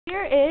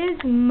Here is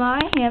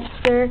my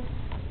hamster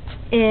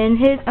in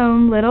his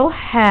own little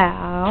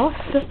house.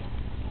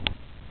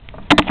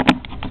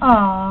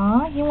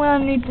 Aw, you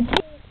want to meet the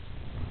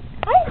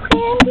Hi,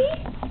 Sandy.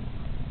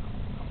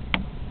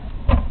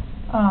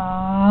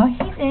 Aw,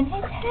 he's in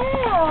his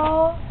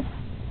house.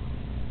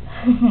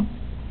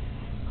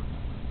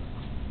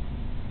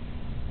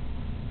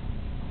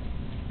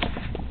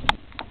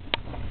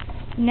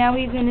 Now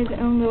he's in his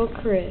own little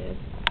crib.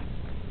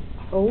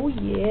 Oh,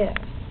 yeah.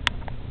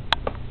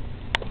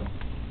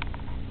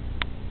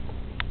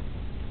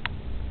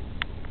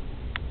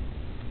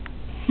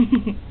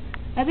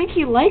 I think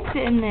he likes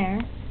it in there.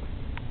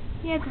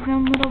 He has his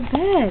own little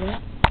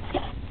bed.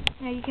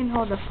 Now you can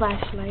hold the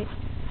flashlight.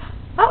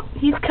 Oh,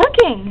 he's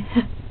cooking!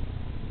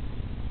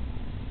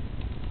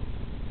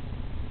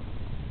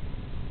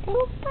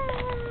 Woo!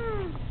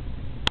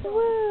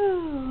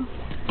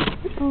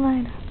 Put the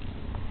light up.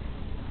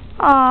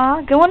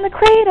 Aw, go in the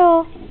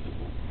cradle.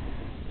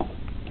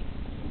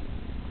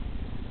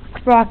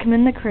 Let's rock him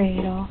in the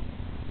cradle.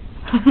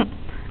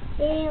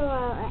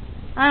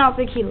 I don't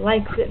think he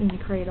likes it in the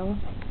cradle.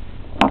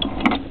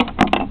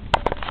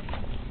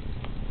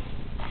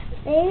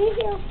 Maybe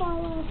he'll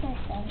follow for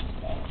something.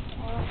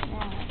 I don't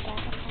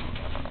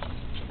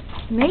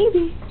know.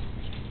 Maybe.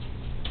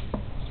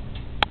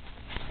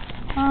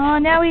 Oh,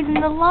 now he's in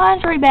the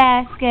laundry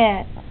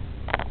basket.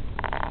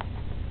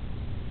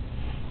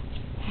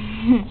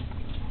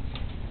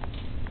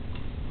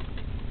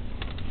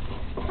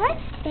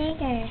 What's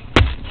bigger?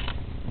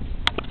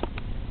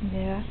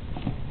 Yeah.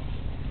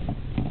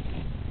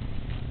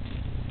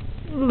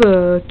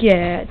 Look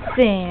at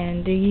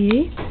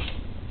Sandy.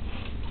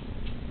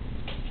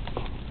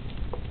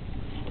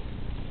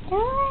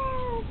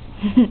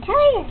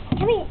 Dollhouse.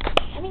 Come here.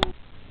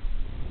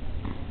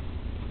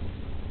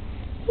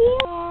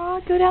 Aw,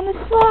 go down the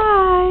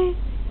slide.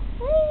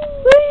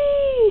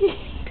 Whee!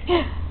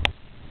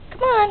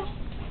 Come on.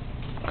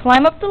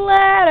 Climb up the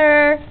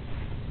ladder.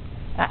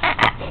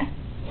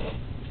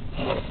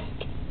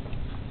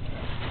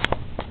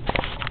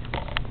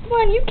 Come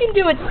on, you can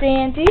do it,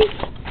 Sandy.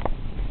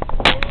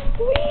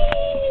 Whee!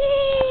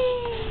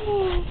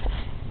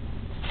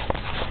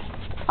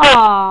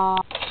 Aww.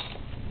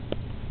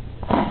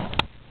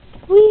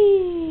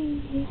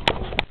 Whee!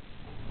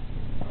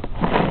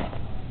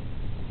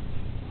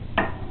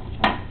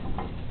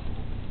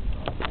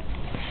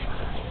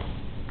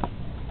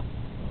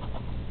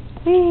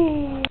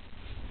 Whee!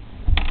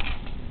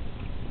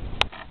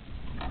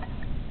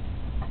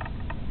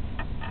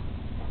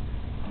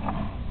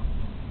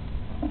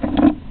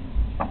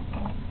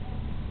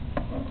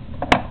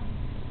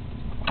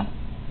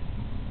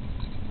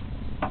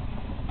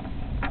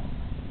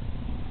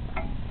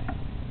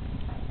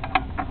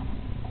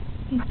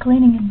 He's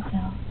cleaning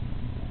himself.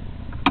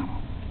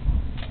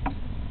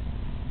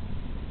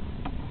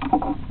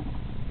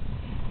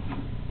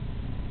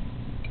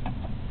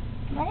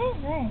 What is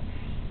this?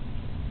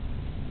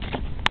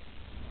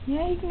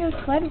 Yeah, you can go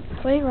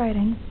sleigh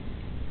riding.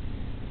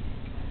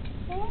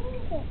 What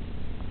is it?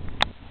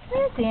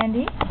 There's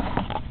Sandy.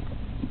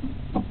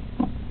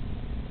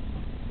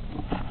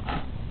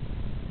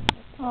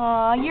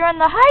 Aw, you're on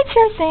the high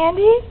chair,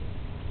 Sandy.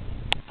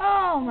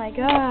 Oh my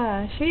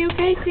gosh. Are you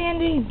okay,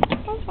 Sandy?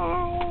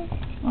 Okay.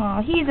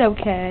 Aw, he's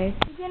okay.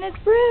 He's in his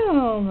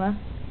room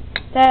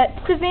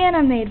that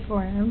Savannah made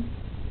for him.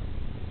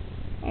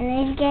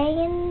 And he's getting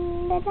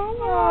in the bed.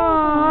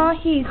 Aw,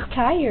 he's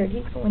tired.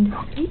 He's going to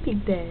sleepy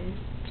bed.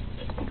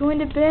 Going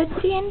to bed,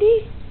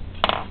 Sandy?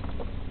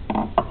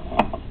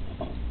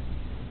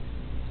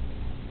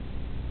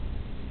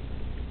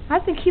 I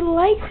think he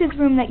likes his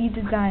room that you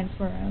designed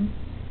for him.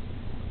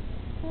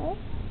 Huh?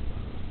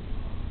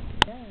 He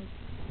does.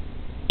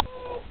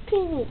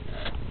 TV.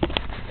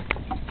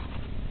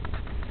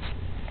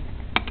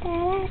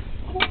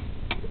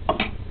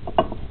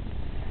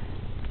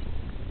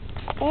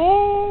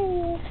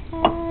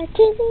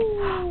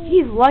 TV.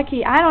 He's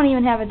lucky. I don't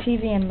even have a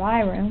TV in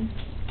my room.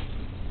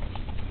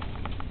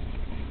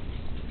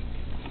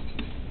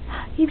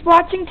 He's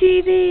watching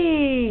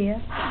TV.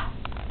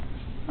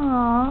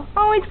 Aw.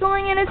 Oh, he's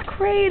going in his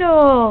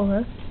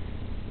cradle.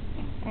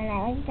 And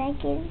I was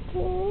like, it's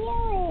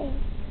TV.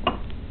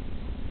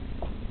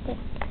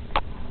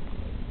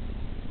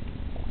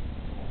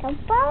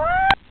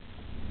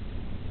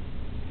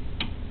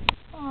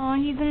 Oh,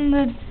 he's in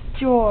the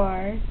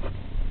drawer.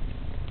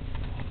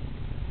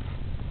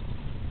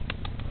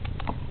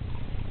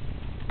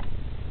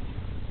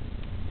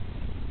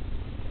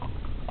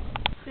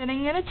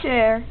 Sitting in a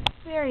chair.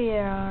 There you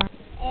are.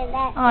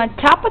 On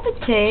top of the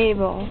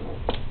table.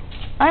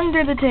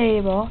 Under the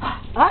table.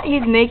 Ah,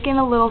 he's making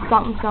a little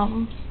something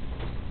something.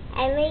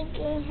 I'm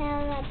making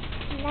him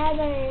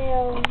another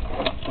room.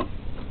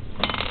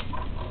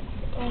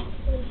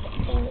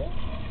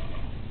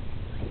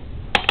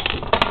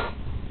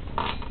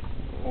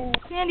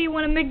 Sandy, you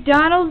want a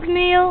McDonald's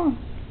meal?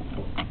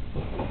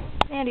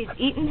 Sandy's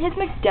eating his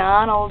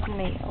McDonald's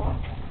meal.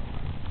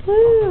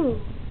 Woo!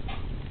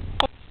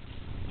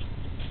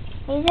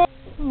 Is it?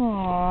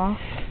 Aww.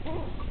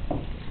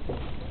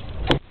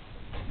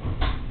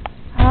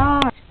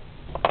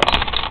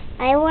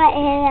 I want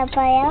him to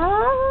play.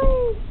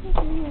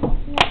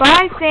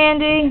 Bye,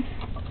 Sandy.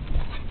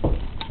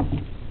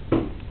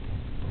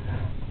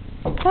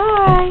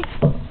 Bye.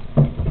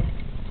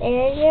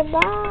 There's your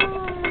ball.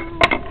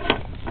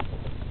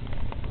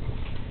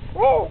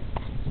 Woo.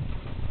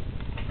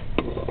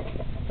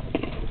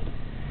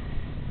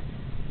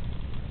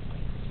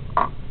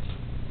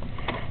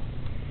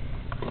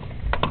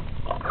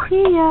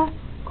 See ya.